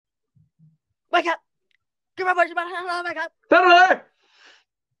Wake up! Give my voice about wake up!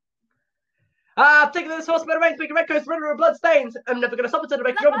 I'm taking this horse by the reins, making red coats, running with blood stains. I'm never going to stop until I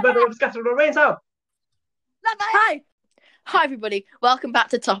make a rubber burner of scattered remains out. Hi! Hi, everybody. Welcome back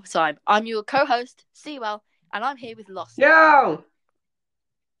to Top Time. I'm your co-host, Sewell, and I'm here with Lossie. Yo!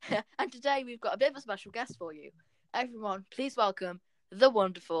 And today we've got a bit of a special guest for you. Everyone, please welcome the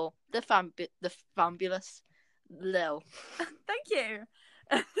wonderful, the fabulous Lil. Thank you.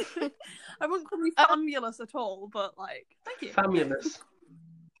 I wouldn't call me fabulous at all, but thank you. Fabulous.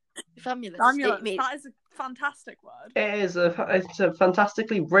 Fabulous. That is a fantastic word. It's a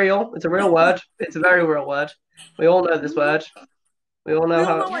fantastically real. It's a real word. It's a very real word. We all know this word. We all know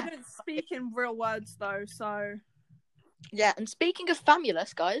how. I don't speak in real words though, so. Yeah, and speaking of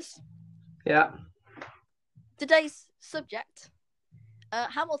fabulous, guys. Yeah. Today's subject,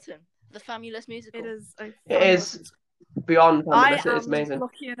 Hamilton, the fabulous musical. It is beyond fabulous. It's amazing. I'm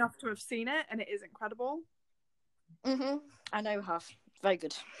lucky enough to have seen it, and it is incredible. I know you have. Very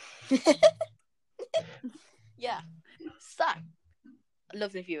good. Yeah. So,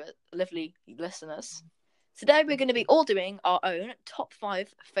 lovely viewers, lovely listeners. Today we're going to be all doing our own top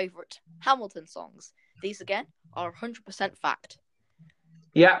 5 favourite Hamilton songs. These again are 100% fact.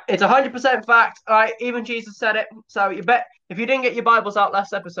 Yeah, it's 100% fact. All right, even Jesus said it. So you bet if you didn't get your Bibles out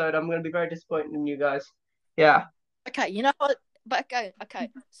last episode, I'm going to be very disappointed in you guys. Yeah. Okay, you know what? But okay.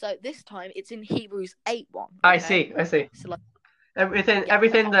 So this time it's in Hebrews 8:1. Okay? I see. So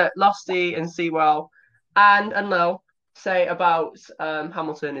Everything that Losty and Sewell and Lil say about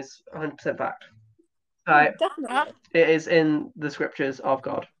Hamilton is 100% fact. Right. Definitely. It is in the scriptures of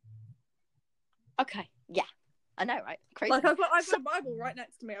God. Okay, yeah. I know, right? Crazy. I've got a Bible right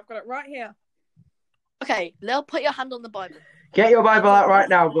next to me. I've got it right here. Okay, Lil, put your hand on the Bible. Get your Bible out right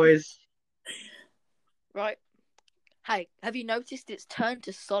now, boys. Right. Hey, have you noticed it's turned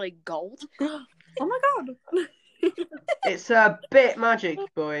to solid gold? Oh my god. It's a bit magic,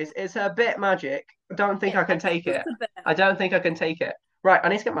 boys. It's a bit magic. I don't think I can take it. I don't think I can take it. Right, I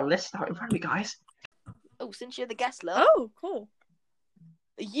need to get my list out in front of me, guys. Oh, since you're the guest, Lil. Oh, cool.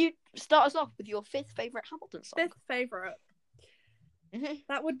 You start us off with your 5th favourite Hamilton song. 5th favourite. Mm-hmm.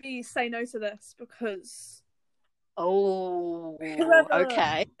 That would be Say No to This, because... Oh,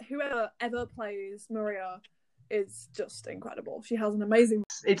 okay. Whoever ever plays Maria is just incredible. She has an amazing...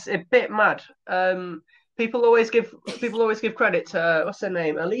 It's a bit mad. People always give credit to what's her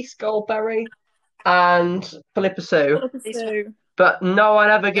name, Elise Goldberry and Philippa Sue. But no one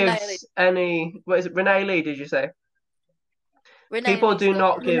ever gives any. What is it? Renee Lee? Did you say? Renee People Lee do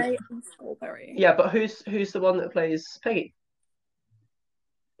not give. Renee Goldberry. Yeah, but who's the one that plays Peggy?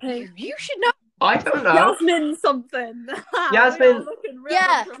 You should know. I don't know. Jasmine something. Jasmine.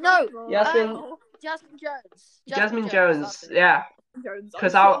 Jasmine Jones. Jasmine Jones. Yeah.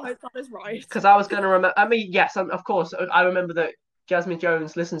 Because I was going to remember. I mean, yes, of course. I remember that Jasmine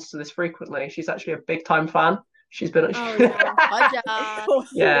Jones listens to this frequently. She's actually a big time fan. She's been. Hi, Jas.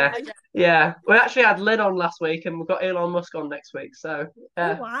 Yeah. We actually had Lynn on last week, and we've got Elon Musk on next week. So.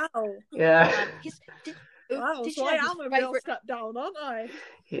 Oh, wow. Yeah. Wow, so I am a real step down, aren't I?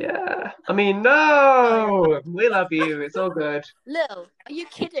 Yeah. I mean, no! We love you. It's all good. Lil, are you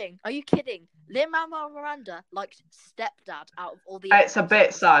kidding? Lin-Manuel Miranda liked Stepdad out of all the... It's a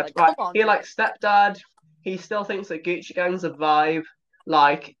bit sad. Right. On, he likes Stepdad. He still thinks that Gucci Gang's a vibe.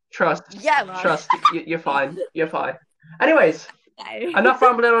 Trust. Yeah, man. Trust. You're fine. You're fine. Anyways, enough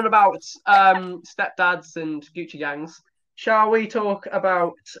rambling on about stepdads and Gucci Gangs. Shall we talk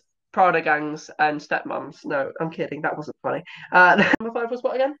about... Prada gangs and stepmoms. No, I'm kidding. That wasn't funny. Number 5 was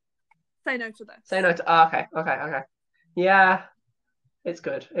what again? Say No to This. Say No to. Okay. Yeah, it's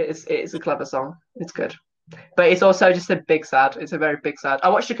good. It's a clever song. It's good, but it's also just a big sad. It's a very big sad. I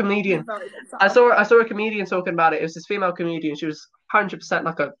watched a comedian. I saw a comedian talking about it. It was this female comedian. She was 100%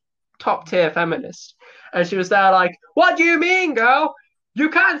 like a top tier feminist, and she was there like, "What do you mean, girl? You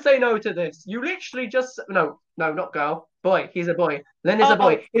can't say no to this. You literally just no, not girl." Boy, he's a boy. Lynn is a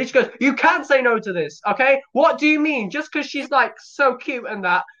boy. He just goes, "You can't say no to this, okay? What do you mean? Just because she's like so cute and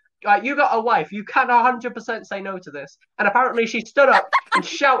that, you got a wife, you can 100% say no to this." And apparently she stood up and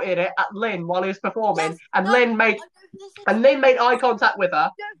shouted it at Lynn while he was performing, and Lynn made eye contact with her.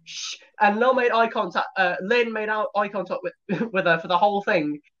 And Lynn made eye contact. Lynn made eye contact with her for the whole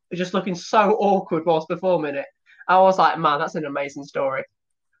thing, just looking so awkward whilst performing it. I was like, man, that's an amazing story.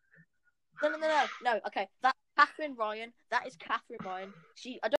 No. Okay, that's Catherine Ryan. That is Catherine Ryan.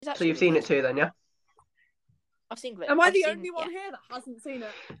 So you've seen it too, then, yeah? I've seen it. Am I the only one here that hasn't seen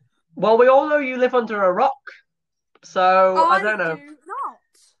it? Well, we all know you live under a rock, so I don't know. Do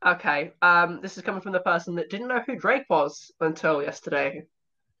not. Okay, this is coming from the person that didn't know who Drake was until yesterday.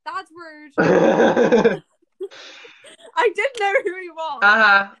 That's rude. Uh-huh. I did know who he was.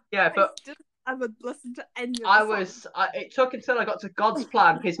 Yeah, but I didn't ever listen to any of the songs. it took until I got to God's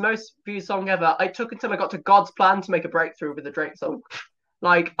Plan, his most viewed song ever. It took until I got to God's Plan to make a breakthrough with the Drake song.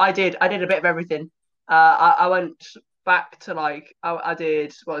 Like I did a bit of everything. I went back to like I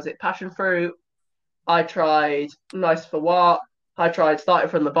did, what was it, Passion Fruit. I tried Nice for What. I tried Starting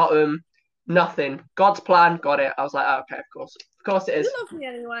from the Bottom. Nothing. God's Plan, got it. I was like, oh, okay, of course it is. You love me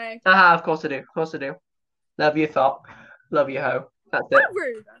anyway. Of course I do. Love you, thought. Love you, ho. That's it. How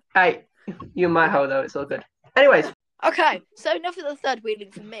rude. Hey, you my ho though. It's all good. Anyways, Okay, so enough of the third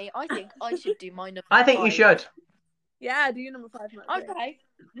wheeling for me. I think I should do my number I think you five. should. Yeah, do your number 5. Matthew. Okay,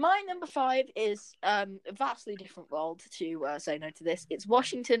 my number 5 is a vastly different world to Say No to This. It's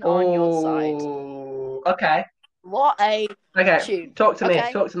Washington on Your Side. Oh, okay. What a Okay. tune. Talk to me.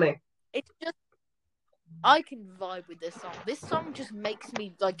 Okay. Talk to me. It's just, I can vibe with this song. This song just makes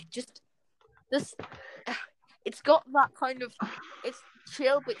me like just this. It's got that kind of, it's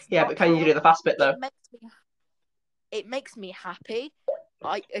chill, but it's Yeah, not but can you chill. do the fast bit though? It makes me happy.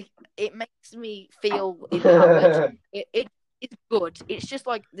 It makes me feel empowered. It's good. It's just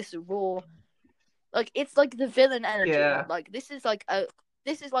like this raw, like it's like the villain energy. Yeah. Like this is like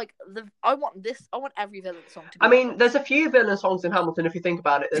the I want every villain song to be. I mean, there's a few villain songs in Hamilton if you think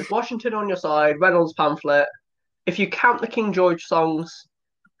about it. There's Washington on Your Side, Reynolds Pamphlet. If you count the King George songs,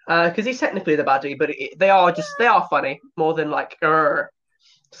 because he's technically the baddie, but they are funny more than like.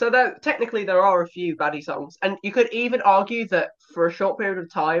 So technically there are a few baddie songs, and you could even argue that for a short period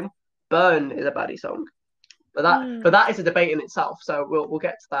of time, Burn is a baddie song. But that is a debate in itself. So we'll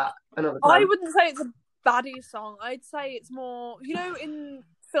get to that another time. I wouldn't say it's a baddie song. I'd say it's more, in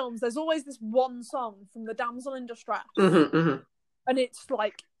films, there's always this one song from the damsel in distress, and it's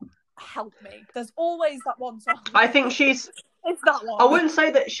like, help me. There's always that one song. I think it's that one. I wouldn't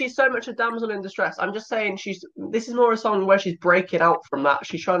say that she's so much a damsel in distress. I'm just saying this is more a song where she's breaking out from that.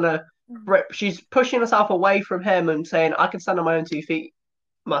 She's trying to, she's pushing herself away from him and saying, I can stand on my own 2 feet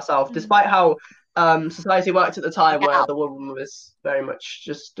myself, despite how society worked at the time where the woman was very much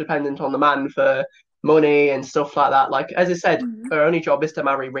just dependent on the man for money and stuff like that. Like, as I said, her only job is to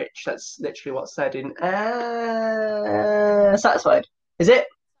marry rich. That's literally what's said in Satisfied. Is it?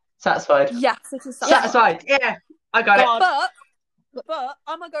 Satisfied. Yes, it is Satisfied. Yeah, I got it. But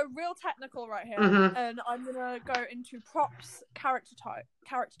I'm gonna go real technical right here, and I'm gonna go into props character type.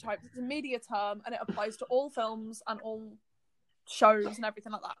 It's a media term, and it applies to all films and all shows and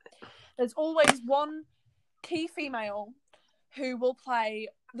everything like that. There's always one key female who will play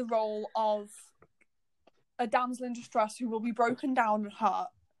the role of a damsel in distress who will be broken down and hurt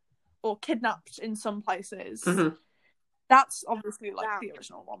or kidnapped in some places. That's obviously like the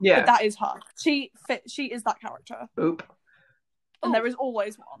original one. Yeah. But that is her. She is that character. Oop. And there is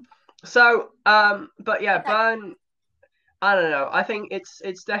always one. So, but yeah, Burn, I don't know. I think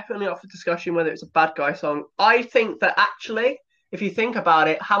it's definitely up for discussion whether it's a bad guy song. I think that actually, if you think about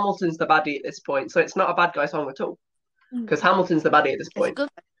it, Hamilton's the baddie at this point, so it's not a bad guy song at all. Because Hamilton's the baddie at this point.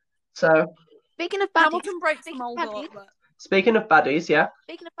 So, speaking of baddies, Hamilton breaks the mold a little bit. Speaking of baddies, yeah.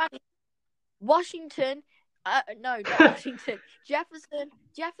 Speaking of baddies, Washington, not Washington.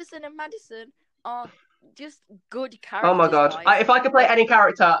 Jefferson and Madison are just good characters. Oh my god! If I could play any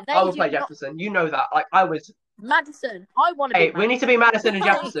character, I would play Jefferson. You know that. Like I was. Madison. I want to. Hey, we need to be Madison and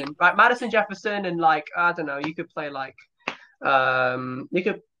Jefferson. Right, Madison, Jefferson, and like I don't know. You could play like, you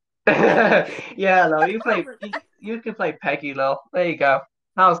could. Yeah, Lil. You could play Peggy, Lil. There you go.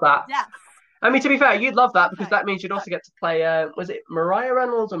 How's that? Yeah. I mean, to be fair, you'd love that because that means you'd also get to play. Was it Mariah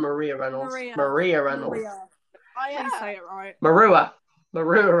Reynolds or Maria Reynolds? Maria Reynolds. Please say it right. Maria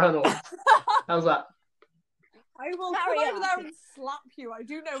Reynolds. How's that? I will come over there and slap you. I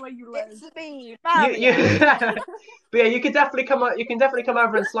do know where you live. It's me, But yeah, you can definitely come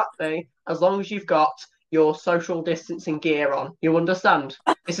over and slap me as long as you've got your social distancing gear on. You understand?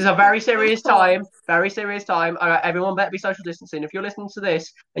 This is a very serious time. Very serious time. All right, everyone better be social distancing. If you're listening to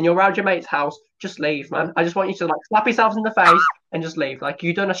this and you're around your mate's house, just leave, man. I just want you to like slap yourselves in the face and just leave. Like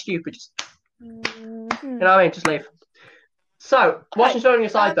you've done a stupid. You know what I mean? Just leave. So, Washington on your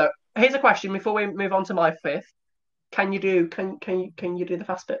side though. Here's a question before we move on to my fifth. Can you do the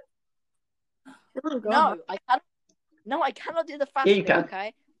fast bit? No, I can't. No, I cannot do the fast bit. You can.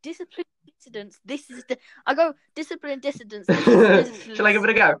 Okay. Discipline dissidence. This is the. I go discipline dissidence. Shall I give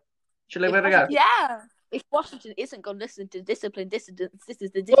it a go? Yeah. If Washington isn't going to listen to discipline dissidence, this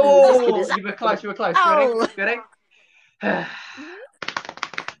is the Oh, dissidence. you were close. Oh. Ready?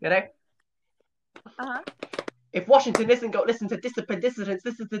 Ready? If Washington isn't going to listen to discipline dissidence,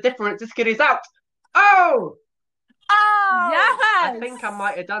 this is the difference. This kid is out. Oh! I Yes. think I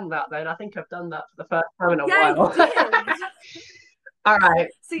might have done that then. I think I've done that for the first time in a Yeah, while. you did. All right.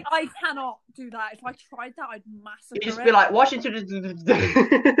 See, I cannot do that. If I tried that, I'd massacre You just it. be like, Washington.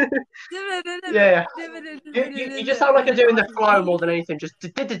 Yeah. You just sound like you're doing the flow more than anything. Just. Yeah.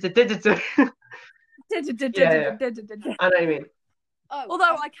 I know what you mean. Oh,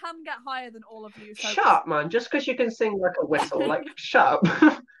 Although I can get higher than all of you. So Shut up, man. Just because you can sing like a whistle, like, shut up.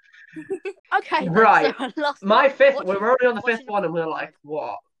 okay. Then, Right. so last My one. fifth, What's we're your- already on the what's fifth your- one, and we're like,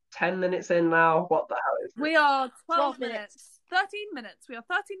 what, 10 minutes in now? What the hell is we are 12 12 minutes. 13 minutes. We are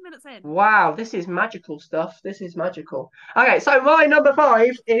 13 minutes in. Wow, this is magical stuff. This is magical. Okay, so my number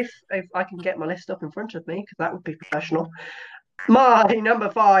 5, if I can get my list up in front of me, because that would be professional. My number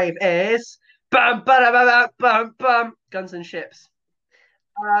 5 is bum, ba, bum, bum, Guns and Ships.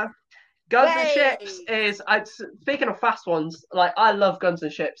 Guns and Ships is speaking of fast ones. Like, I love Guns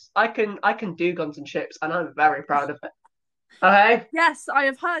and Ships. I can do Guns and Ships, and I'm very proud of it. Okay. Yes, I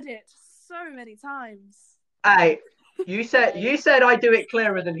have heard it so many times. Hey, you said I do it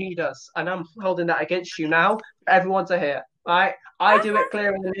clearer than he does, and I'm holding that against you now. For everyone to hear. Right? I do it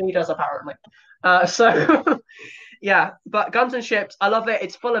clearer than he does, apparently. So yeah, but Guns and Ships, I love it.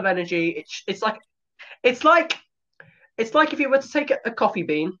 It's full of energy. It's like if you were to take a coffee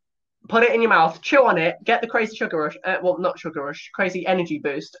bean, put it in your mouth, chew on it, get the crazy sugar rush. Well, not sugar rush, crazy energy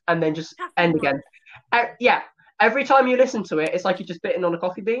boost, and then just end again. Yeah. Every time you listen to it, it's like you're just bitten on a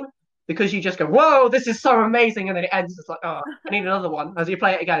coffee bean. Because you just go, whoa, this is so amazing, and then it ends. It's like, oh, I need another one. As you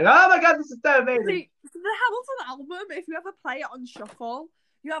play it again, oh my god, this is so amazing. See, the Hamilton album, if you ever play it on shuffle,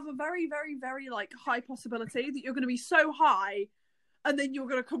 you have a very, very, very like high possibility that you're going to be so high, and then you're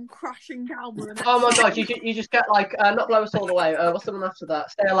going to come crashing down with it. Oh my god, you just get like not Blow Us All the Way. What's the one after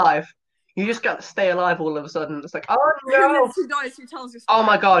that? Stay Alive. You just get to Stay Alive all of a sudden. It's like, oh no. Who dies? Who tells you? Oh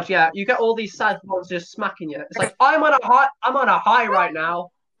my god, yeah. You get all these sad ones just smacking you. It's like, I'm on a high right now.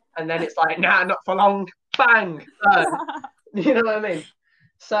 And then it's like, nah, not for long. Bang! You know what I mean?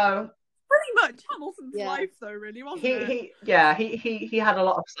 So pretty much Hamilton's life, though, really, wasn't it? He had a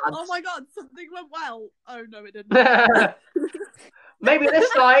lot of sad. Oh my god, something went well. Oh no, it didn't. Maybe this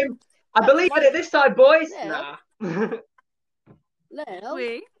time. I believe in it this time, boys. Yeah. Nah. Lel,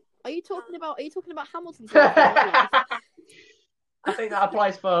 We? are you talking about Hamilton's? I think that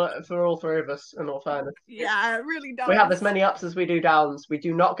applies for all three of us, in all fairness. Yeah, it really does. We have as many ups as we do downs. We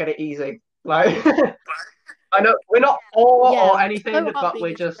do not get it easy. Like, I know we're not poor or anything, so but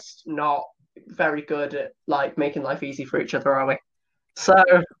we're just not very good at like making life easy for each other, are we? So,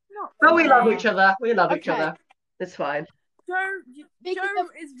 but we love each other. We love each other. It's fine. Joe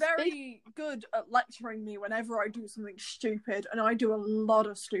is very good at lecturing me whenever I do something stupid, and I do a lot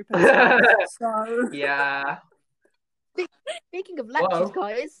of stupid stuff. So yeah. Speaking of lectures,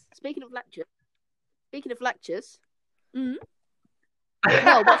 guys. Speaking of lectures. Mm-hmm.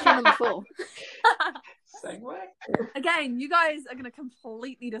 No, what's your number 4? Segue. Again, you guys are going to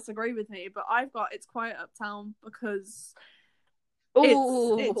completely disagree with me, but I've got It's Quiet Uptown because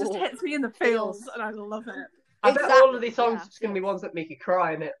it just hits me in the feels, and I love it. I bet all of these songs are going to be ones that make you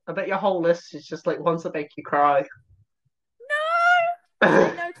cry, innit? I bet your whole list is just like ones that make you cry.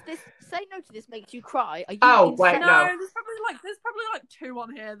 No! Say no to this makes you cry. Are you wait, no. no. There's probably like 2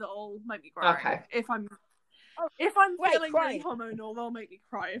 on here that'll make me cry. Okay. If I'm feeling really hormonal, they'll make me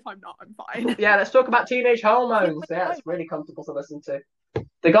cry. If I'm not, I'm fine. Yeah, let's talk about Teenage Hormones. Yeah, it's really comfortable to listen to.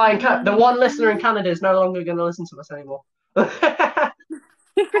 The guy the one listener in Canada is no longer going to listen to us anymore. No,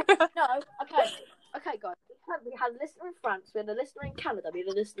 okay, guys. We had a listener in France, we had a listener in Canada, we had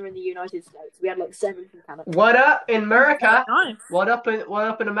a listener in the United States. We had like 7 from Canada. What up in America? Nice. What up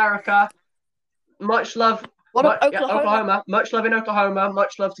in America? Much love. What up, Oklahoma? Oklahoma. Much love in Oklahoma.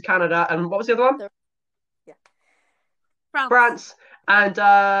 Much love to Canada. And what was the other one? Yeah. France. And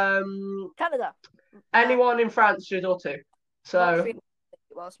Canada. Anyone in France should or two. So It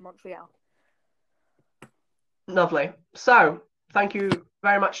was Montreal. Lovely. So thank you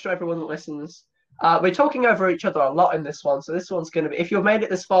very much to everyone that listens. We're talking over each other a lot in this one, so this one's going to be... If you've made it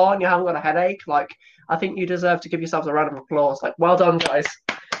this far and you haven't got a headache, like, I think you deserve to give yourselves a round of applause. Like, well done, guys.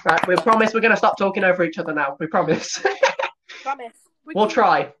 Right, we promise we're going to stop talking over each other now. We promise. Promise. We'll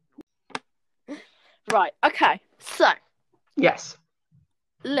try. Right, okay. So. Yes.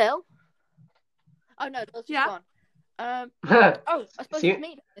 Lil. Oh, no, that's just gone. I suppose it's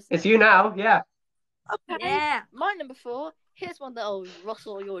me. It's you now, yeah. Okay. Yeah. My number 4. Here's one that'll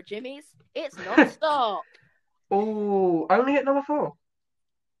rustle your jimmies. It's Non-Stop. Ooh, only at number 4?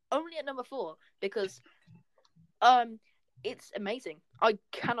 Only at number 4 because it's amazing. I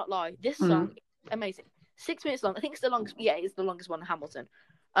cannot lie. This song is amazing. 6 minutes long. I think it's the longest. Yeah, it's the longest one in Hamilton.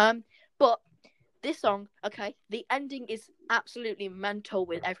 But this song, okay, the ending is absolutely mental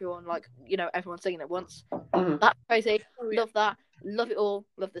with everyone, like, everyone singing at once. That's crazy. Love that. Love it all.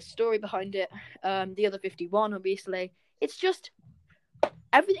 Love the story behind it. The other 51, obviously. It's just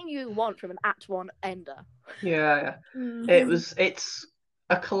everything you want from an Act 1 ender. Yeah. It's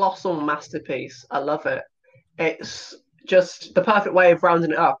a colossal masterpiece. I love it. It's just the perfect way of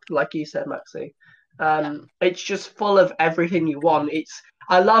rounding it up, like you said, Maxi. It's just full of everything you want.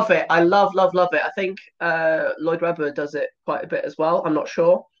 I love it. I love it. I think Lloyd Webber does it quite a bit as well. I'm not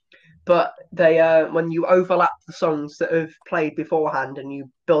sure, but they when you overlap the songs that have played beforehand and you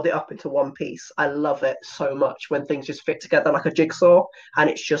build it up into one piece, I love it so much when things just fit together like a jigsaw, and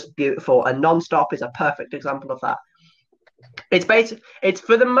it's just beautiful. And Non-Stop is a perfect example of that. It's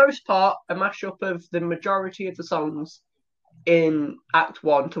for the most part a mashup of the majority of the songs in Act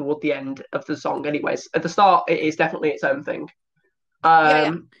 1 toward the end of the song. Anyways, at the start it is definitely its own thing.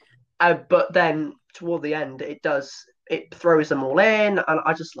 But then toward the end it throws them all in, and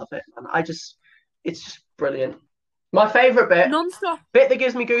I just love it. And it's just brilliant. My favourite bit that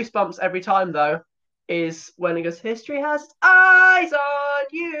gives me goosebumps every time though is when it goes, "History has eyes on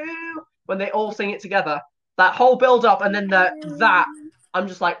you," when they all sing it together. That whole build up, and then that I'm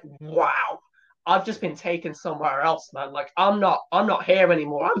just like, wow, I've just been taken somewhere else, man. Like I'm not here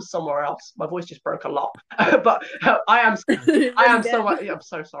anymore. I'm somewhere else. My voice just broke a lot, but I am somewhere. I'm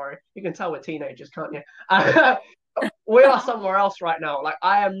so sorry. You can tell we're teenagers, can't you? We are somewhere else right now. Like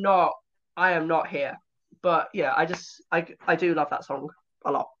I am not here. But yeah, I do love that song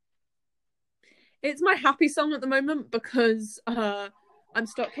a lot. It's my happy song at the moment because I'm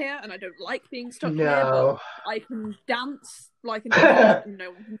stuck here and I don't like being stuck here, but I can dance like an idiot and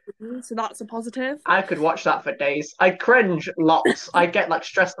no one can see me, so that's a positive. I could watch that for days. I'd cringe lots. I'd get like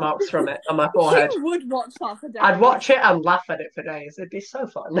stress marks from it on my forehead. You would watch that for days. I'd watch it and laugh at it for days. It'd be so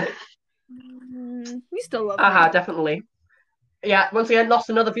fun. You still love it. Definitely. Yeah, once again, lost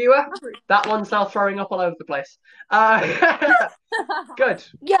another viewer. That one's now throwing up all over the place. Good.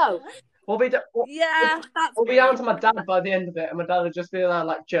 Yo. We'll be down to my dad by the end of it, and my dad will just be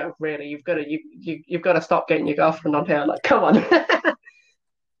like, "Joe, really, you've got to stop getting your girlfriend on here. Like, come on."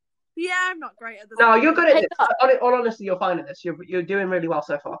 Yeah, I'm not great at this. No, you're good at this. All honesty, you're fine at this. You're doing really well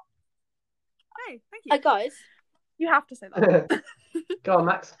so far. Hey, thank you. Hey guys, you have to say that. Go on,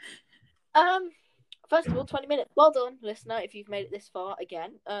 Max. First of all, 20 minutes. Well done, listener, if you've made it this far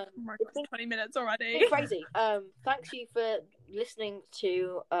again. It's been 20 minutes already. It's crazy. Thanks you for listening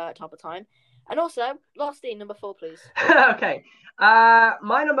to Top of Time. And also, Lostine, number 4, please. Okay.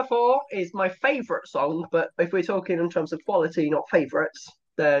 My number 4 is my favourite song, but if we're talking in terms of quality, not favourites,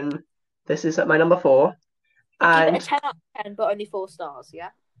 then this is at my number 4. And give it a 10 out of 10, but only 4 stars,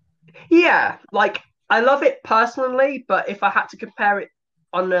 yeah? Yeah, like, I love it personally, but if I had to compare it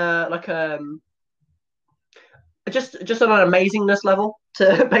on just on an amazingness level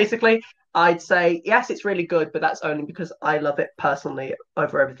to basically, I'd say yes, it's really good, but that's only because I love it personally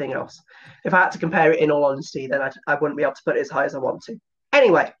over everything else. If I had to compare it in all honesty, then I wouldn't be able to put it as high as I want to.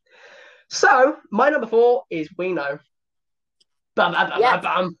 Anyway, so my number 4 is We Know. Bam, bam, bam, bam,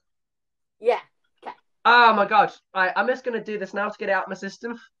 bam. Yeah. Okay. Oh my god. I'm just going to do this now to get it out of my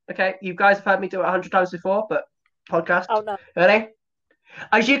system. Okay, you guys have heard me do it 100 times before, but podcast. Oh no. Ready?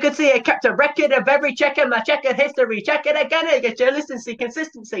 As you can see, I kept a record of every check in my checkered history. Check it again and get your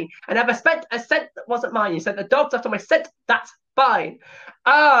consistency. I never spent a cent that wasn't mine. You sent the dogs after my scent. That's fine.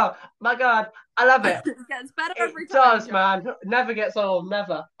 Oh, my God. I love it. It gets better every time. It does, man. Never gets old.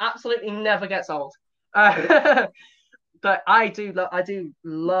 Never. Absolutely never gets old. But I do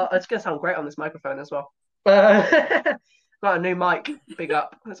love... It's going to sound great on this microphone as well. Got a new mic, big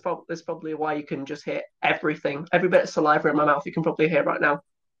up. That's probably why you can just hear everything. Every bit of saliva in my mouth you can probably hear right now.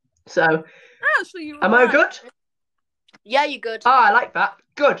 So, actually, am I good? Yeah, you're good. Oh, I like that.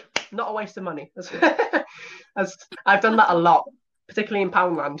 Good. Not a waste of money. I've done that a lot, particularly in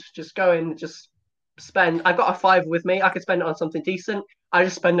Poundland. Just go in, just spend. I've got a £5 with me. I could spend it on something decent. I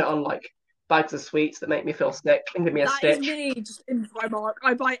just spend it on like bags of sweets that make me feel sick and give me a stitch. That is me, just in Primark.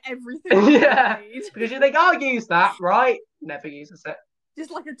 I buy everything. Yeah, because you think I'll use that, right? Never uses it.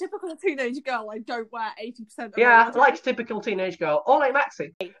 Just like a typical teenage girl, I don't wear 80% of Yeah, like a typical teenage girl. Or like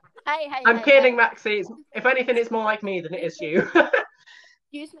Maxi. Hey. I'm kidding, Maxi. If anything, it's more like me than it is you.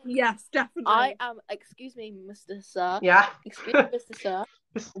 Excuse me. Yes, definitely. I am. Excuse me, Mr. Sir. Yeah. Excuse me, Mr. Sir.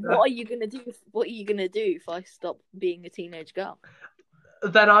 What are you gonna do? What are you gonna do if I stop being a teenage girl?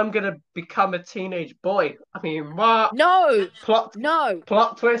 Then I'm gonna become a teenage boy. I mean, what? No. Plot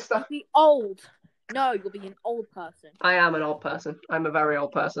twist. You'll be old. No, you'll be an old person. I am an old person. I'm a very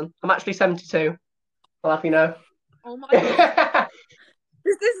old person. I'm actually 72. I'll have you know. Oh my God.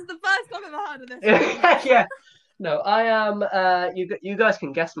 This is the first I've ever heard of this. Yeah. No, I am. You guys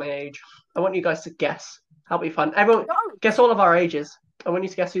can guess my age. I want you guys to guess. That'll be fun. Everyone, guess all of our ages. I want you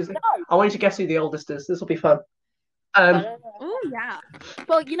to guess I want you to guess who the oldest is. This will be fun. Oh yeah.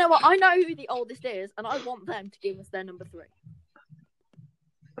 Well, you know what? I know who the oldest is, and I want them to give us their number 3.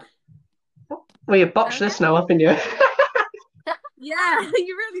 Well, you botched this now, haven't you? Yeah,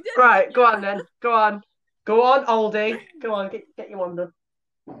 you really did. Right, go on then. Go on, oldie. Go on, get your one done.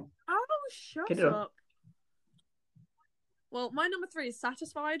 Oh, shut Get it up. up. Well, my number 3 is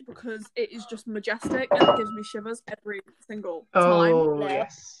Satisfied because it is just majestic and it gives me shivers every single time. Oh, Lil.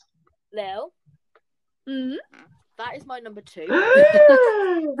 yes. Lil, Mm-hmm. that is my number 2.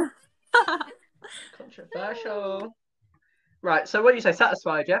 Controversial. Right, so what do you say?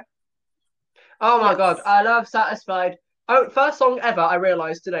 Satisfied, yeah? Oh my God, I love Satisfied. Oh, first song ever, I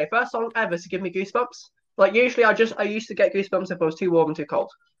realised today. First song ever to give me goosebumps. Like, usually I used to get goosebumps if I was too warm and too cold,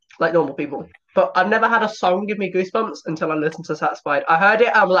 like normal people. But I've never had a song give me goosebumps until I listened to Satisfied. I heard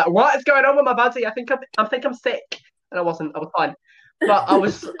it, I'm like, what is going on with my body? I think I'm sick. And I wasn't, I was fine. But I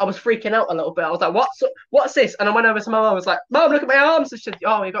was freaking out a little bit. I was like, what's this? And I went over to my mum, I was like, Mum, look at my arms. And she said,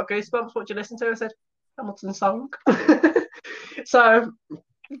 oh, you got goosebumps? What did you listen to? I said, Hamilton song. So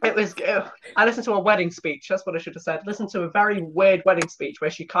I listened to a wedding speech. That's what I should have said. Listened to a very weird wedding speech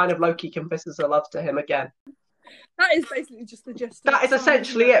where she kind of low-key confesses her love to him again. That is basically just the gist. That is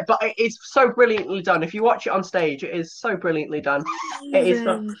essentially it, but it is so brilliantly done. If you watch it on stage, it is so brilliantly done. It is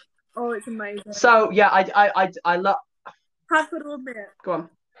not... Oh, it's amazing. So yeah, I love. Have to admit. Go on.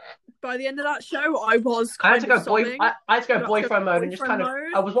 By the end of that show, I was. I had to go sobbing. I had to go boyfriend mode and just kind of.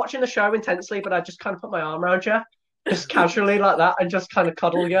 I was watching the show intensely, but I just kind of put my arm around you, just casually like that, and just kind of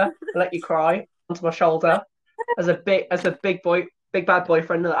cuddle you and let you cry onto my shoulder, as a big bad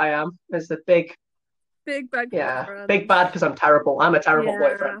boyfriend that I am. As the big bad. Yeah, boyfriend. big bad because I'm terrible. I'm a terrible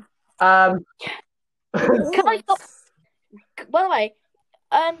boyfriend. Can I stop? By the way,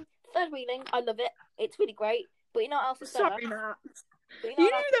 Third Wheeling, I love it. It's really great. But you know what else is Sorry, Matt. You knew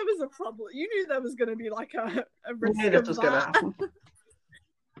there was a problem. You knew there was going to be like a risk. You knew this was going to happen.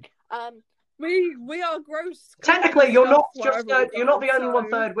 We are gross. Technically, you're not the only one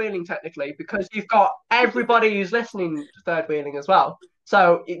third wheeling. Technically, because you've got everybody who's listening to third wheeling as well.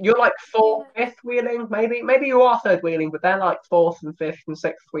 So you're like fourth, fifth wheeling, maybe you are third wheeling, but they're like fourth and fifth and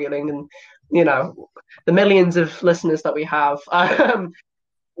sixth wheeling, and you know the millions of listeners that we have.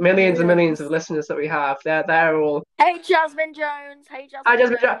 Millions and millions of listeners that we have. They're all. Hey, Jasmine Jones. Hi,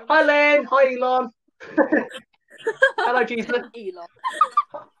 Jasmine Jones. Hi, Lynn. Hi, Elon. Hello, Jesus. Elon.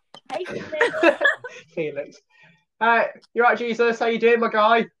 Hey, Felix. Felix. You're right, Jesus. How you doing, my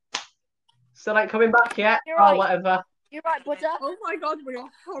guy? Still ain't coming back yet. You're right. Whatever. You're right, butter. Oh my God, we are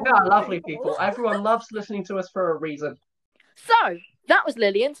horrible. Yeah, lovely people. Everyone loves listening to us for a reason. So that was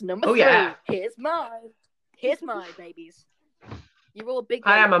Lillian's number 3. Yeah. Here's mine, babies. You're all big.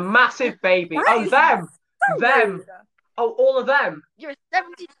 I am a massive baby. Them. Oh, all of them. You're a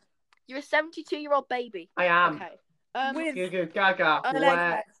 72-year-old baby. I am. Okay. Goo goo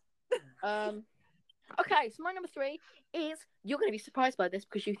gaga. Okay, so my number 3 is, you're going to be surprised by this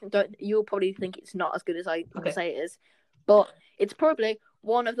because you'll probably think it's not as good as I say it is, but it's probably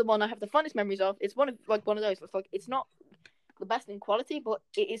one I have the fondest memories of. It's one of those. It's like it's not the best in quality, but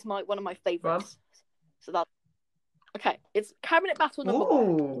it is one of my favorites. So that. Okay, it's Cabinet Battle number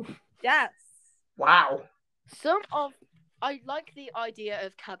 1. Yes. Wow. I like the idea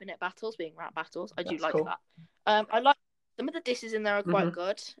of cabinet battles being rap battles. I do like cool. that. I like some of the dishes in there are quite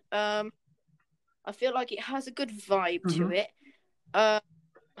good. I feel like it has a good vibe to it. And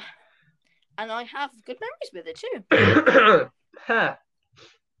I have good memories with it too. Hope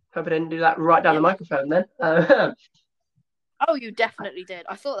I didn't do that right down the microphone then. Oh, you definitely did.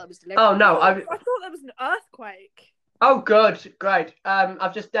 I thought that was deliberate. Oh no, I thought that was an earthquake. Oh, good, great.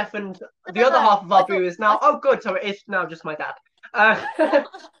 I've just deafened the other half of our viewers now. Oh, good. So it is now just my dad. Hi.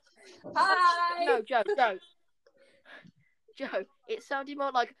 No, Joe. It sounded more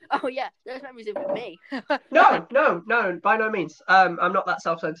like, oh yeah, those memories are with me. No, by no means. I'm not that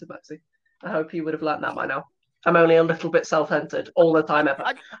self-centered, Maxie. I hope you would have learned that by now. I'm only a little bit self-centered all the time ever.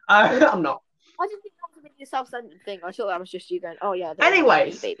 I'm not. I didn't think that was a self-centered thing. I thought that was just you going, oh yeah.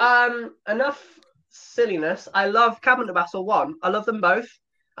 Anyways, enough silliness. I love Cabinet Battle 1. I love them both.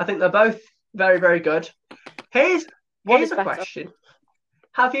 I think they're both very, very good. Here's a question.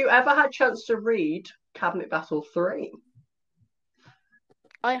 Have you ever had a chance to read Cabinet Battle 3?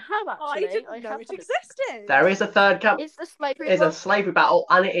 I have actually. I didn't know it existed. There is a third cabinet. It's the slavery. It's a slavery battle,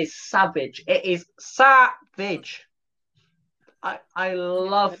 and it is savage. It is savage. I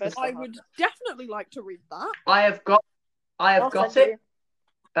love this. I would definitely like to read that. I have got it.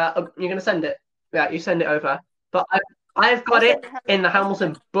 You're gonna send it. Yeah, you send it over. But I've got I'll it send in the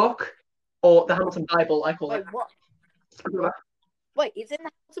Hamilton book or the Hamilton Bible. I call Wait, it. what? Wait, it's in the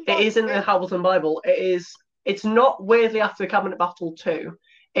Hamilton It Bible. is in the Hamilton Bible. It is. It's not weirdly after Cabinet Battle 2.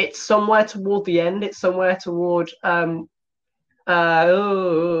 It's somewhere toward the end. It's somewhere toward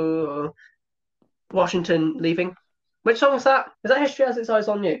Washington leaving. Which song is that? Is that History Has Its Eyes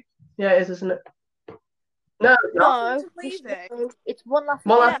on You? Yeah, it is, isn't it? No, No, Leaving. it's one last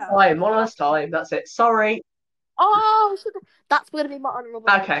one time. last time. One last time. That's it. Sorry. Oh, that's going to be my honourable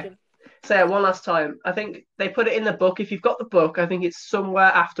mention. So yeah, one last time. I think they put it in the book. If you've got the book, I think it's somewhere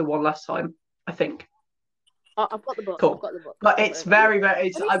after one last time. I think. I've got the book. Cool. I've got the book. But it's very,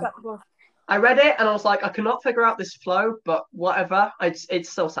 very. I read it and I was like, I cannot figure out this flow, but whatever. It's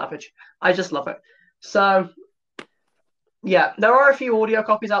still savage. I just love it. So yeah, there are a few audio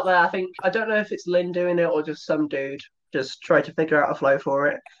copies out there. I don't know if it's Lynn doing it or just some dude just trying to figure out a flow for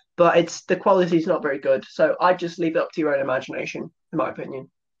it. But the quality's not very good. So I just leave it up to your own imagination, in my opinion.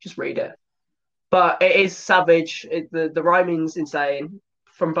 Just read it. But it is savage. The rhyming's insane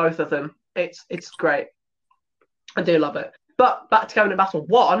from both of them. It's great. I do love it. But back to Cabinet Battle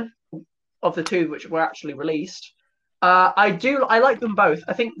 1 of the two which were actually released. I like them both.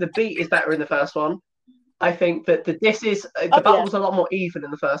 I think the beat is better in the first one. I think that the battle was a lot more even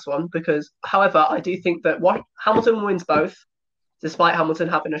in the first one because, however, I do think that Hamilton wins both, despite Hamilton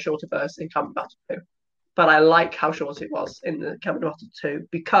having a shorter verse in Cabinet Battle 2. But I like how short it was in the Cabinet Battle 2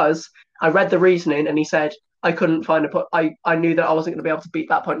 because I read the reasoning and he said I couldn't find I knew that I wasn't going to be able to beat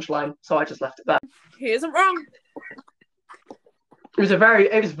that punchline, so I just left it there. He isn't wrong. It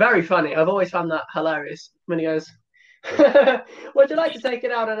was very funny. I've always found that hilarious when he goes, would you like to take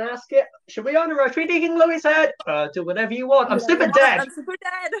it out and ask it? Should we honor a treaty King Louis said? Do whatever you want. I'm super dead. I'm super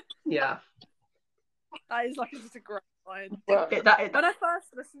dead. Yeah. That is just a great line. When I first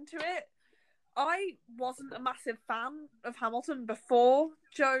listened to it, I wasn't a massive fan of Hamilton before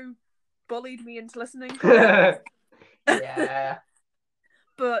Joe bullied me into listening to it. Yeah.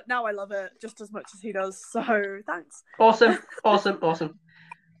 But now I love it just as much as he does, so thanks. Awesome.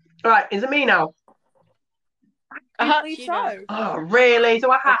 Alright, is it me now? I believe so. Oh, really?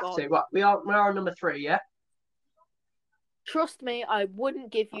 Do I have to? What? We are on number 3, yeah? Trust me, I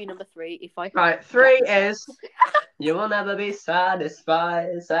wouldn't give you number 3 if I... Right, 3 is... You will never be satisfied.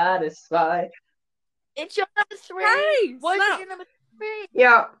 It's your number 3! Hey, why is it your number 3?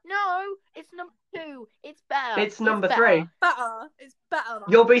 Yeah. No, it's number 2. It's better. It's number 3. Better. It's better.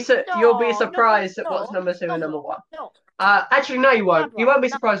 You'll be surprised at what's number 2 and number 1. No. Actually, no, you won't. Yeah, You won't be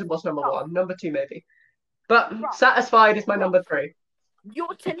surprised at what's number 1. Number 2, maybe. But Bro. Satisfied is my number 3.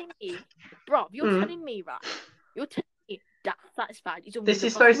 You're telling me, bro. Telling me, right? You're telling me that Satisfied is this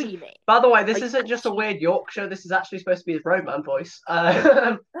is supposed to. By the way, this isn't just a weird Yorkshire. This is actually supposed to be his roadman voice.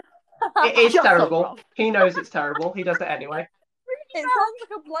 It is terrible. He knows it's terrible. He does it anyway. It sounds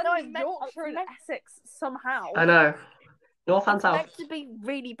like a blend of Yorkshire and Essex somehow. I know. North and South. It's meant to be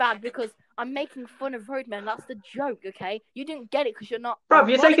really bad because I'm making fun of roadmen. That's the joke, okay? You didn't get it because you're not. Bro,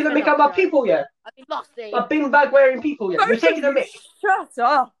 you're taking the mic out my people, yeah? I mean, Losty. My beanbag wearing people, yeah? You're taking the mic. Shut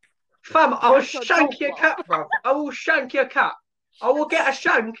up. Fam, I will shank your cat, bro. I will shank your cat. I will get a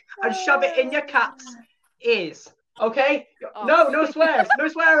shank and shove it in your cat's ears. Okay? No swears. No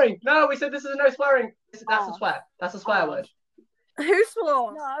swearing. No, we said this is no swearing. That's a swear. That's a swear word. Who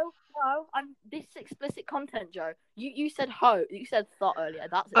swore? No. This is explicit content, Joe. You said ho. You said thought earlier.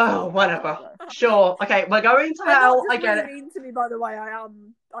 That's it. Oh, whatever. Sure. Okay, we're going to hell. I get it. Mean to me, by the way. I have.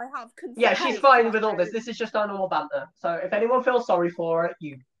 Yeah, she's fine with all this. This is just our normal banter. So if anyone feels sorry for it,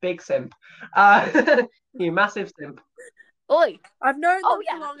 you big simp. You massive simp. Oi! I've known them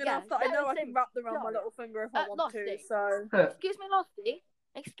for long enough that I know I can wrap them around my little finger if I want to. So.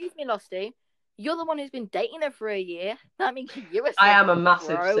 Excuse me, Losty. You're the one who's been dating her for a year. That means you're a simp, I am a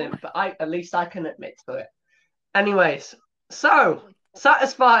massive simp, but at least I can admit to it. Anyways, so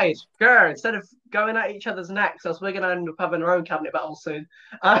Satisfied, girl. Instead of going at each other's necks, as we're gonna end up having our own cabinet battle soon.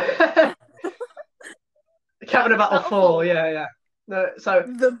 Cabinet Battle 4, yeah. So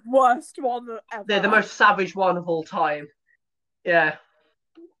the worst one ever. They're the most savage one of all time. Yeah.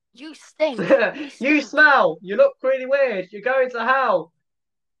 You stink. You smell. You look really weird. You're going to hell.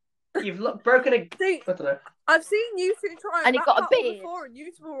 You've broken a. See, I don't know. I've seen you two try and you got a beard before, and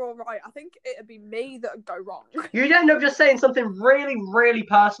you two were all right. I think it'd be me that would go wrong. You'd end up just saying something really, really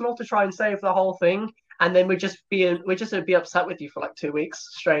personal to try and save the whole thing, and then we'd just be upset with you for like 2 weeks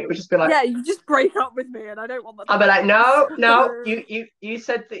straight. We'd just be like, yeah, you just break up with me, and I don't want that. I'd be like, no, you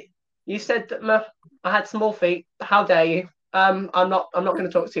said that I had small feet. How dare you? I'm not going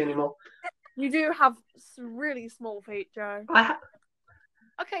to talk to you anymore. You do have some really small feet, Joe.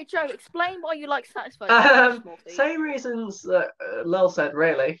 Okay, Joe, explain why you like Satisfied so much, Morty. Same reasons that Lil said,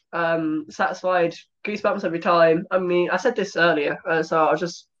 really. Satisfied, goosebumps every time. I mean, I said this earlier, so I'll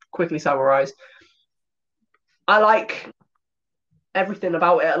just quickly summarize. I like everything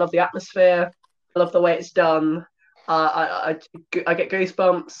about it. I love the atmosphere. I love the way it's done. I get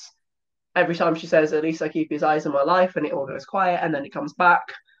goosebumps every time she says, "At least I keep his eyes in my life," and it all goes quiet, and then it comes back.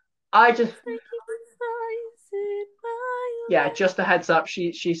 Yeah, just a heads up.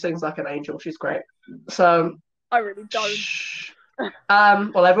 She sings like an angel. She's great. So I really don't.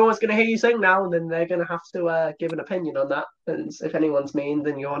 Well, everyone's going to hear you sing now, and then they're going to have to give an opinion on that. And if anyone's mean,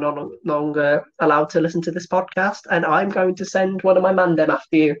 then you're no longer allowed to listen to this podcast. And I'm going to send one of my mandem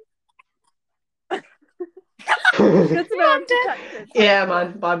after you. Yeah,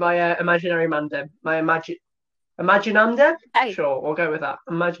 man, by my imaginary mandem, my imaginandem. Hey. Sure, we'll go with that.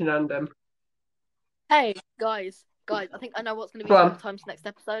 Imaginandem. Hey, guys, I think I know what's going to be sometimes next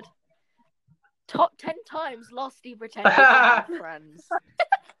episode. Top 10 times Losty pretended to have friends.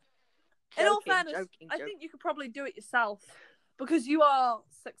 In all fairness, I think you could probably do it yourself because you are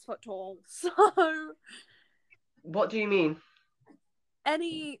 6 foot tall. So, what do you mean?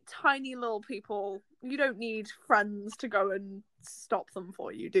 Any tiny little people, you don't need friends to go and stop them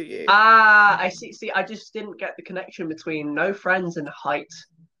for you, do you? I see. See, I just didn't get the connection between no friends and height.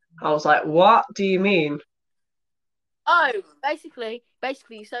 I was like, what do you mean? Oh, basically,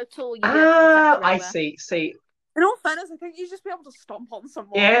 you're so tall. I see. In all fairness, I think you'd just be able to stomp on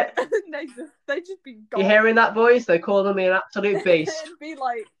someone. Yeah. They'd just be gone. You hearing that, boys? They're calling me an absolute beast. It'd be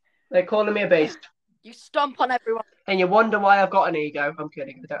like... They're calling me a beast. You stomp on everyone. And you wonder why I've got an ego. I'm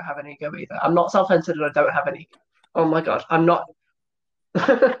kidding. I don't have an ego either. I'm not self-centered and I don't have an ego. Oh my God. I'm not...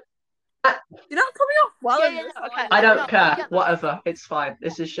 You're not coming off well. Okay. I don't care. Whatever. It's fine.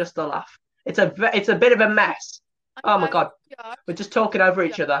 This is just a laugh. It's a bit of a mess. Oh my God. We're just talking over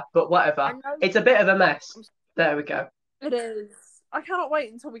each other, but whatever. It's a bit of a mess. There we go. It is. I cannot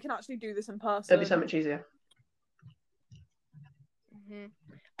wait until we can actually do this in person. It'll be so much easier. Mm-hmm.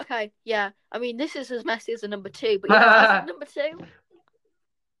 Okay, yeah. I mean, this is as messy as a number 2, but yeah, number 2.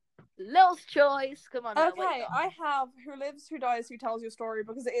 Lil's choice. Come on. Okay, I have Who Lives, Who Dies, Who Tells Your Story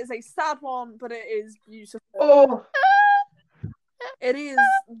because it is a sad one, but it is beautiful. Oh. It is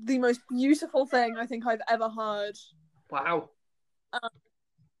the most beautiful thing I think I've ever heard. Wow.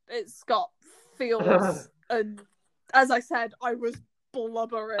 It's got feels, and as I said, I was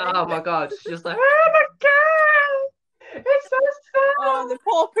blubbering. Oh my God. She's just like, oh my God. It's so sad. Oh, the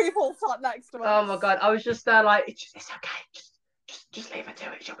poor people sat next to us. Oh my God. I was just there like, it's okay. Just leave her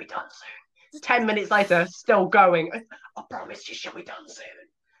to it. She'll be done soon. 10 minutes later, still going. I promise you she'll be done soon.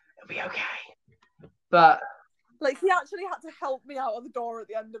 It'll be okay. But... like, he actually had to help me out of the door at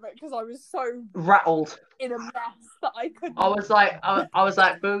the end of it because I was so rattled in a mess that I couldn't. I was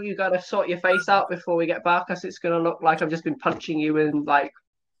like, Boo, you gotta sort your face out before we get back, because it's gonna look like I've just been punching you and like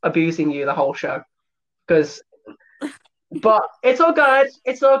abusing you the whole show. But it's all good.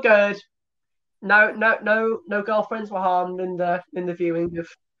 It's all good. No girlfriends were harmed in the viewing of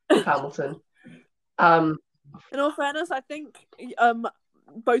Hamilton. In all fairness, I think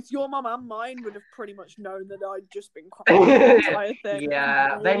both your mum and mine would have pretty much known that I'd just been crying the entire thing.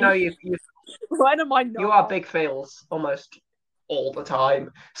 Yeah, they know you. When am I not? You are big feels almost all the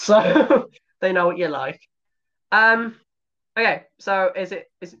time, so they know what you like. Okay, so is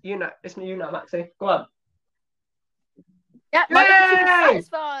you now? It's you now, Maxie. Go on. Yeah,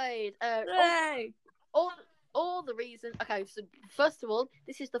 Satisfied. Yay! All the reasons. Okay, so first of all,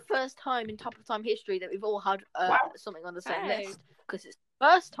 this is the first time in Top of Time history that we've all had something on the same list, because it's the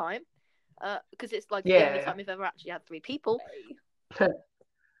first time. Because it's like the only time we've ever actually had 3 people. But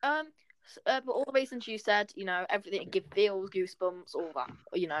all the reasons you said, everything, give feels, goosebumps, all that,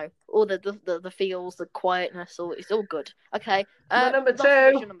 all the feels, the quietness, it's all good. Okay. My number 2.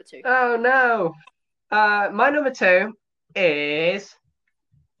 Your number 2. Oh no. My number 2 is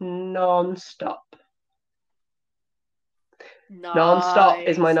Non-Stop. Nice. Non-Stop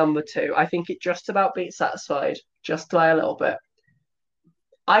is my number 2. I think it just about beats Satisfied, just by a little bit.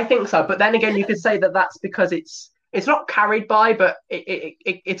 I think so, but then again, you could say that that's because it's not carried by, but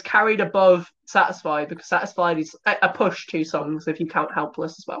it's carried above Satisfied, because Satisfied is a push 2 songs if you count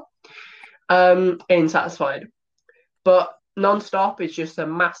Helpless as well. In Satisfied, but Non-Stop is just a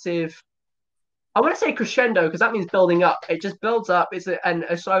massive. I want to say crescendo because that means building up. It just builds up. And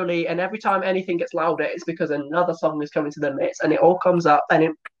slowly, and every time anything gets louder, it's because another song is coming to the midst, and it all comes up and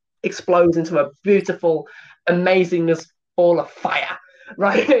it explodes into a beautiful amazingness ball of fire.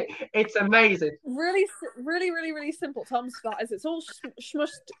 Right? It's amazing. Really, really, really, really simple terms for that is it's all smushed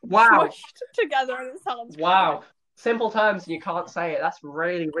Wow. together, and it sounds wow. simple terms and you can't say it. That's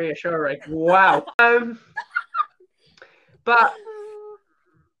really reassuring. Wow. But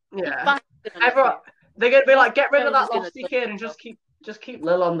yeah, everyone, they're gonna be like, get rid of that Lofty kid and just keep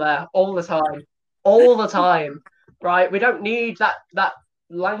Lil on there all the time, right? We don't need that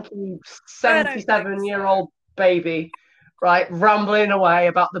lanky 77-year-old baby, right, rambling away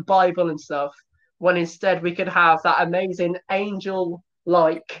about the Bible and stuff. When instead we could have that amazing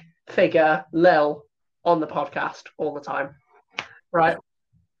angel-like figure, Lil, on the podcast all the time, right?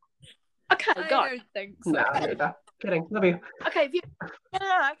 Okay, I don't think so. No, I hate that. Kidding. Love you. Okay, if you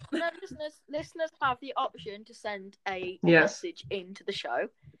no, listeners have the option to send a Yes. message into the show.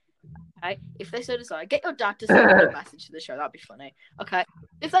 Okay, if they so desire, get your dad to send a message to the show. That'd be funny. Okay,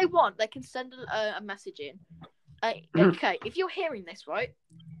 if they want, they can send a message in. Okay, if you're hearing this, right,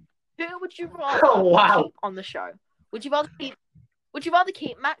 who would you rather keep on the show? Would you rather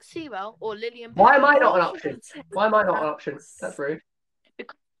keep Max Sewell or Lillian? Why am I not an option? Why am I not an option? That's rude.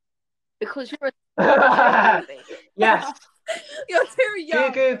 Because you're a baby. Yes. You're too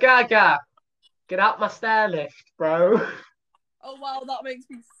young. Goo goo gaga. Get out my stair lift, bro. Oh wow, that makes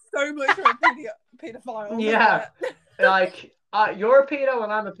me so much of a paedophile. Yeah. Like, you're a pedo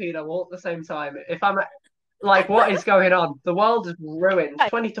and I'm a pedo all at the same time. If I'm like, what is going on? The world is ruined.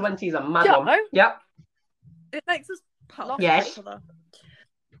 2020 is a mad one. Yep. It makes us pal. Yes.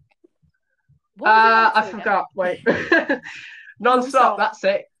 I forgot. Wait. Non-stop. That's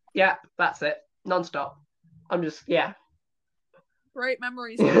it. Yeah, that's it. Non-stop. I'm just, yeah. Great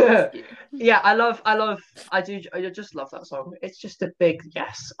memories. Yeah, I just love that song. It's just a big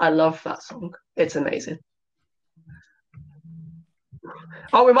yes. I love that song. It's amazing.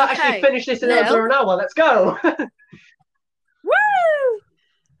 Oh, we might actually finish this in under an hour. Let's go. Woo!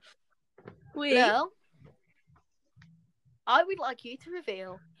 Well, I would like you to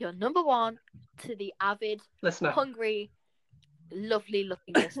reveal your number one to the avid, listener, hungry, lovely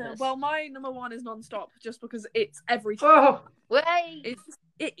looking listeners. Well, my number one is Non-Stop, just because it's everything. Oh, wait!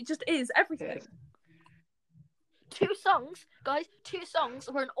 It just is everything. 2 songs, guys. 2 songs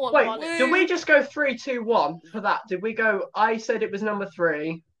were an all. Wait, did we just go 3, 2, 1 for that? Did we go? I said it was number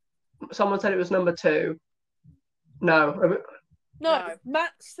 3. Someone said it was number 2. No. No.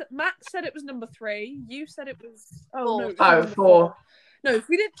 Max said it was number 3. You said it was 4. Oh, 4. No,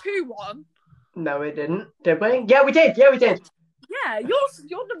 we did 2-1. No, we didn't. Did we? Yeah, we did. Yeah,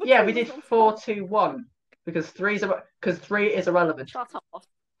 your number. Yeah, we did 4, 2, 1 because 3 is irrelevant. Shut up.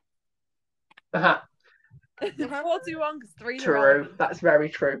 4, 2, 1 because 3 is true. irrelevant. That's very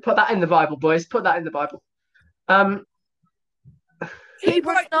true. Put that in the Bible, boys. Put that in the Bible. We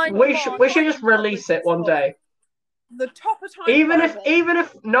should just release it one day. The top of time. Even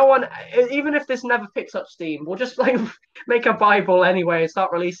if this never picks up steam, we'll just like make a Bible anyway and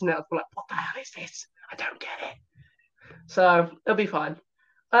start releasing it. We're like, what the hell is this? I don't get it. So it'll be fine.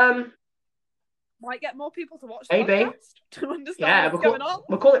 Might get more people to watch the podcast to understand what's going on.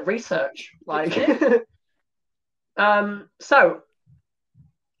 We'll call it research. Like, so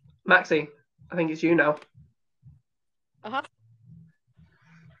Maxie, I think it's you now.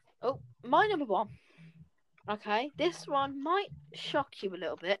 Oh, my number one. Okay, this one might shock you a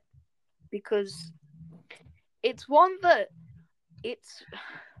little bit because it's one that it's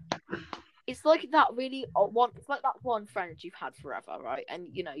like that really one. It's like that one friend you've had forever, right? And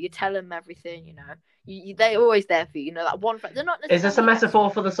you know, you tell them everything. You know, they're always there for you. You know, that one friend. They're not. Is this a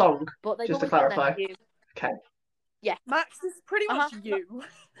metaphor for the song? But just to clarify. Okay. Yeah, Max is pretty much you.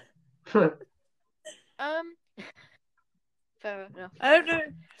 Fair enough. I don't know.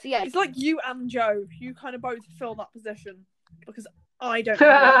 So yeah, it's like you and Joe. You kind of both fill that position because I don't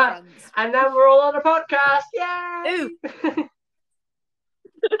have any friends. And then we're all on a podcast. Yay! Ooh.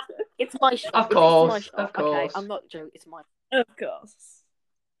 It's my show. Of course. Okay, I'm not joking. It's my. Of course.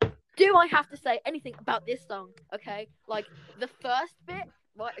 Do I have to say anything about this song? Okay, like the first bit,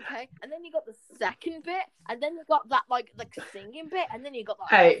 right? Okay, and then you got the second bit, and then you got that like singing bit, and then you got that.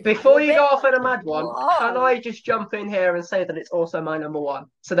 Hey, before you go off in a mad one, can I just jump in here and say that it's also my number one,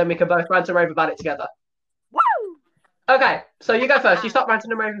 so then we can both rant and rave about it together? Woo! Okay, so you go first. You start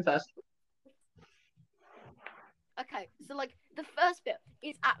ranting and raving first. Okay, so like the first bit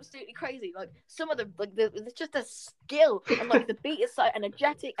is absolutely crazy. Like some of the there's just a skill, and like the beat is so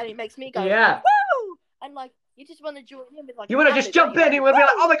energetic, and it makes me go woo! And like you just want to join in with like. You want to just jump in and we'll be like,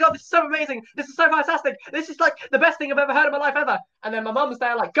 oh my god, this is so amazing! This is so fantastic! This is like the best thing I've ever heard in my life ever! And then my mum's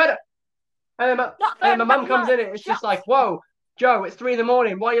there like, got it. And then my mum comes in and it's just like, whoa, Joe, it's 3 a.m.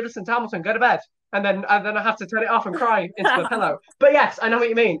 Why are you listening to Hamilton? Go to bed. And then I have to turn it off and cry into the pillow. But yes, I know what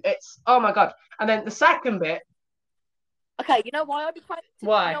you mean. It's oh my god. And then the second bit. Okay, you know why I've been crying?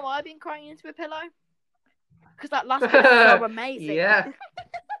 Why? You know why I've been crying into a pillow? because that last bit's so amazing. Yeah.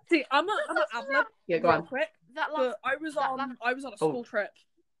 See, I'm an ad-lib. Yeah, go real on. quick. That But last, I was on a school trip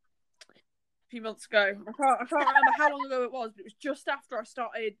a few months ago. I can't remember how long ago it was, but it was just after I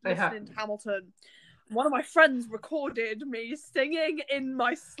started listening to Hamilton. One of my friends recorded me singing in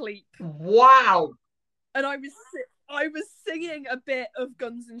my sleep. Wow. And I was singing a bit of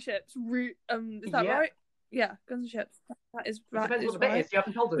Guns and Ships. Is that right? Yeah, Guns and Ships. That is right. Depends what the bit is. You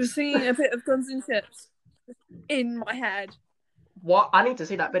haven't told us. I was singing a bit of Guns and Ships in my head. What? I need to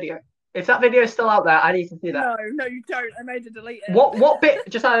see that video. If that video is still out there, I need to see that. No, you don't. I made her delete it. What bit?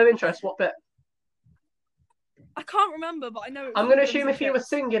 Just out of interest, what bit? I can't remember, but I know it was. I'm going to assume if you were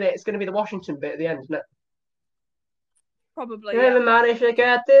singing it, it's going to be the Washington bit at the end, isn't it? Probably. Never managed to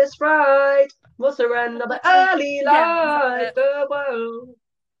get this right. We'll surrender the early light, the world.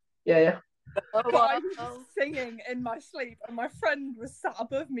 Yeah. But I was singing in my sleep, and my friend was sat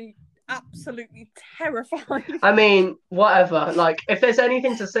above me, absolutely terrified. I mean, whatever. Like, if there's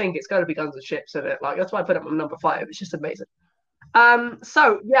anything to sing, it's going to be Guns and Ships, isn't it? Like, that's why I put it on number 5. It's just amazing.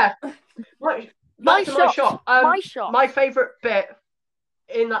 So yeah, my shot. My favourite bit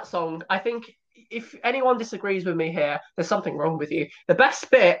in that song, I think. If anyone disagrees with me here, there's something wrong with you. The best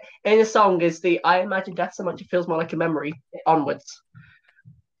bit in the song is the "I imagine death so much it feels more like a memory" onwards.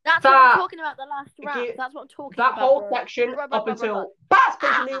 That's what I'm talking about. The last rap. That's what I'm talking about. That whole section up until past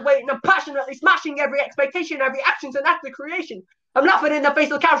patiently waiting and passionately smashing every expectation, every action's an act of creation. I'm laughing in the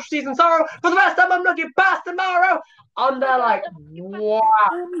face of casualties and sorrow. For the first time, I'm looking past tomorrow. I'm there like, wow.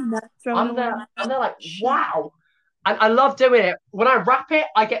 I'm there like, wow. And I love doing it. When I rap it,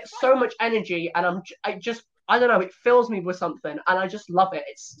 I get so much energy, and I don't know, it fills me with something, and I just love it.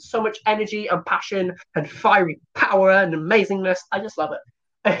 It's so much energy and passion and fiery power and amazingness. I just love it.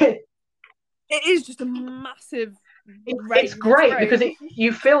 It is just a massive. It's great because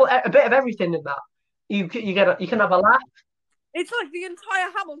you feel a bit of everything in that. You can have a laugh. It's like the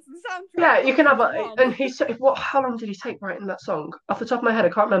entire Hamilton soundtrack. Yeah, you can have how long did he take writing that song? Off the top of my head, I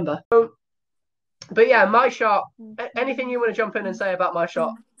can't remember. But yeah, my shot. Anything you want to jump in and say about my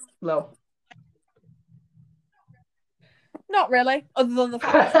shot, Lo? Not really, other than the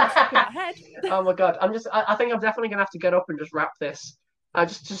fact that it's stuck in my head. Oh my god, I think I'm definitely gonna have to get up and just wrap this.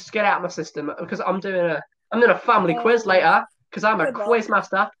 Just get out of my system because I'm doing a family quiz later because I'm a quiz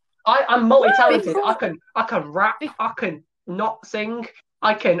master. I'm multi-talented. I can rap. I can not sing.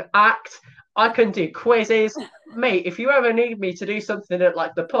 I can act. I can do quizzes, mate. If you ever need me to do something at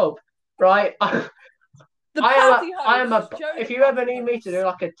like the pub. Right, if you ever need me to do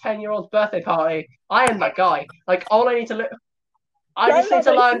like a 10-year-old's birthday party, I am that guy. Like all I need to I just need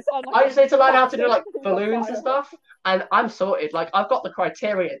to learn how to do like balloons and stuff, and I'm sorted. Like I've got the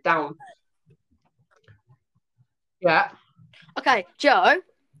criteria down. Yeah. Okay, Joe,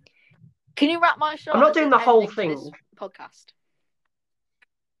 can you wrap my shot? I'm not doing the whole thing. Podcast.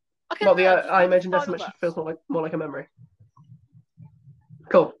 Okay. Well, I imagine that's much feels more like a memory.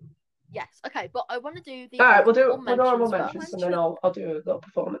 Cool. Yes, okay, but I want to do the. All right, we'll do honorable mentions, and then I'll do a little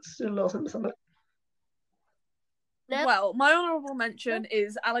performance, do a little something. Well, my honorable mention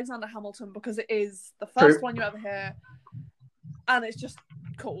is Alexander Hamilton because it is the first one you ever hear, and it's just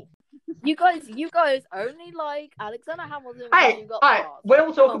cool. You guys only like Alexander Hamilton. Hey,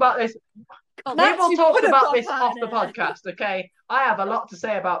 we'll talk about this. We will talk about this off the podcast, okay? I have a lot to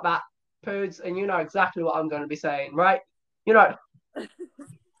say about that, Poods, and you know exactly what I'm going to be saying, right? You know.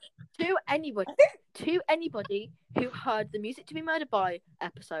 To anybody who heard the Music to Be Murdered By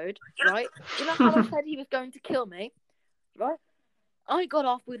episode, right? You know how I said he was going to kill me, right? I got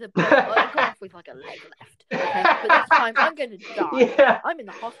off with like a leg left. Okay? But this time I'm going to die. Yeah. I'm in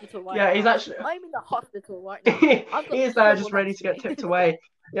the hospital right now. Yeah, he's actually. I'm in the hospital right now. He's there just ready to get tipped away.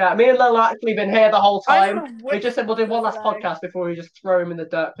 Yeah, me and Lil actually been here the whole time. We just said we'll do one last podcast before we just throw him in the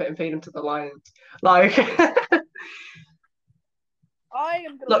dirt pit and feed him to the lions. Like.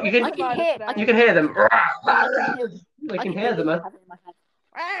 Look, you can hear them. You can hear them, man. I can hear them.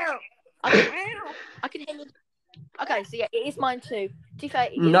 Okay, so yeah, it is mine too. To be fair,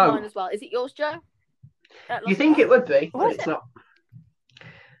 it is mine as well. Is it yours, Joe? You think it would be, but it's not.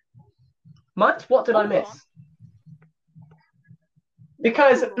 Mine's What Did I Miss?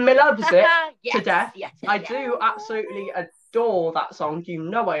 Because me loves it to death. Yes, I do absolutely adore that song. You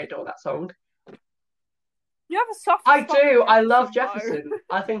know I adore that song. You have a soft. I do. I love Jefferson.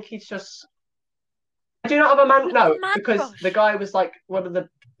 I think he's just. I do not have a man. No, because the guy was like one of the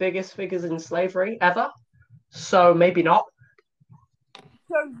biggest figures in slavery ever. So maybe not.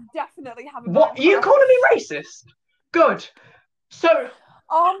 So definitely have a. What? You calling me racist? Good. So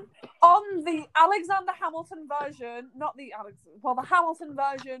on the Alexander Hamilton version, not the the Hamilton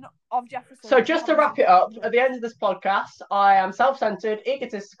version of Jefferson. So just to wrap it up, at the end of this podcast, I am self-centered,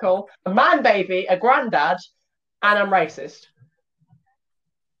 egotistical, a man baby, a granddad, and I'm racist.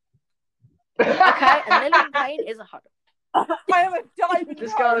 Okay, and Lillian Payne is a hoe. I am a diamond.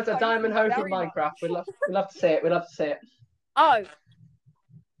 This girl is a diamond hoe from Minecraft. We'd love to see it. We'd love to see it. Oh.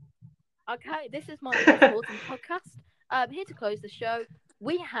 Okay, this is my important podcast. Here to close the show,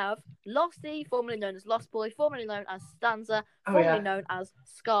 we have Losty, formerly known as Lost Boy, formerly known as Stanza, formerly known as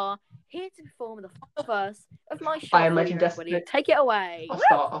Scar, here to perform the final verse of my show. I imagine Destiny. Take it away.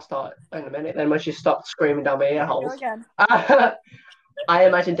 I'll start in a minute. Then once you stop screaming down my ear holes. Again. I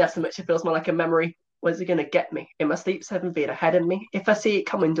imagine Destiny feels more like a memory. When's it gonna get me? In my sleep, 7 feet ahead of me. If I see it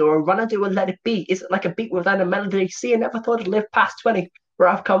coming, do I run or do I let it be? Is it like a beat without a melody? See, I never thought I'd live past 20. Where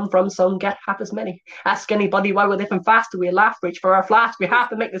I've come from, some get half as many. Ask anybody why we're living faster. We laugh, reach for our flask. We have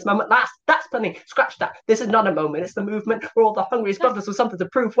to make this moment last. That's plenty. Scratch that. This is not a moment. It's the movement. We're all the hungriest brothers with something to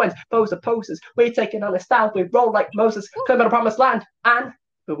prove. When foes opposes, we're taking on a style. We roll like Moses, climb on a promised land, and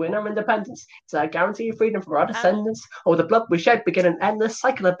we win our independence. It's a guarantee of freedom for our descendants. Oh, the blood we shed begin an endless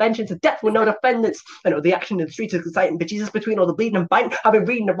cycle of vengeance and death with no defendants. I know the action in the streets is exciting, but Jesus, between all the bleeding and biting, I've been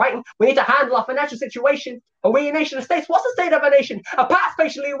reading and writing. We need to handle our financial situation. Are we a nation of states? What's the state of a nation? A past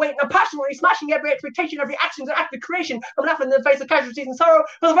patiently waiting and passionately smashing every expectation, every action and act of creation. I'm laughing in the face of casualties and sorrow.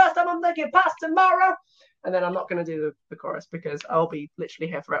 For the first time, I'm thinking past tomorrow. And then I'm not going to do the chorus because I'll be literally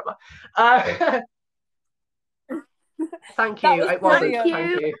here forever. Thank you. Thank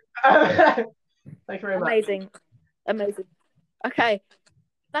you. Thank you very much. Amazing. Okay.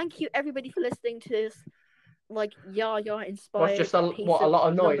 Thank you everybody for listening to this Yaya inspired. What's just a lot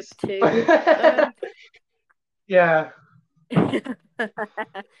of noise. Yeah. Okay,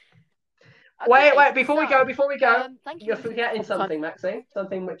 wait, before we go, thank you. You're forgetting something, Maxine.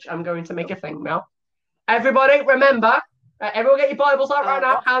 Something which I'm going to make a thing now. Everybody, remember, everyone get your Bibles out right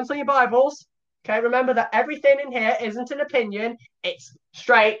now. Hands on your Bibles. Okay, remember that everything in here isn't an opinion, it's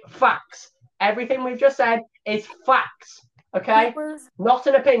straight facts. Everything we've just said is facts. Okay? Hebrews. Not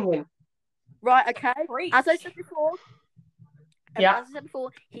an opinion. Right, okay. As I said before,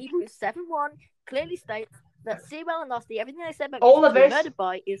 Hebrews 7:1 clearly states that Sewell and Losty, everything they said about all of this murdered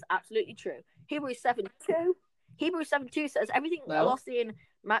by is absolutely true. Hebrews 7:2 says everything Losty and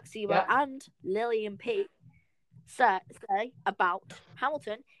Max Sewell and Lillian P say about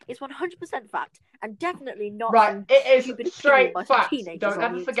Hamilton is 100% fact and definitely not right. It is straight fact. Don't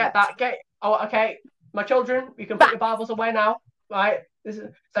ever forget that. Okay, my children, you can put your Bibles away now. Right,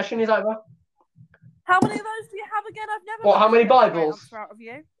 session is over. How many of those do you have again? I've never. What? How many Bibles? Out of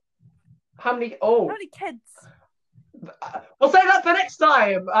you. How many? Oh, how many kids? We'll say that for next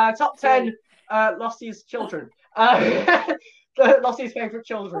time. Top 10 Losty's children. Losty's favourite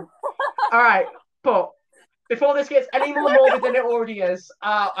children. All right, but before this gets any more morbid than it already is,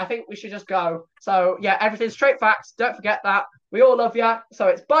 I think we should just go. So, yeah, everything's straight facts. Don't forget that. We all love you. So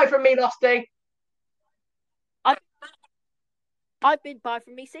it's bye from me, Losty. I've been bye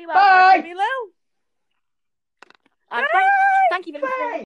from me, Sewell. Bye. Bye from me, Lil. And thank you for listening.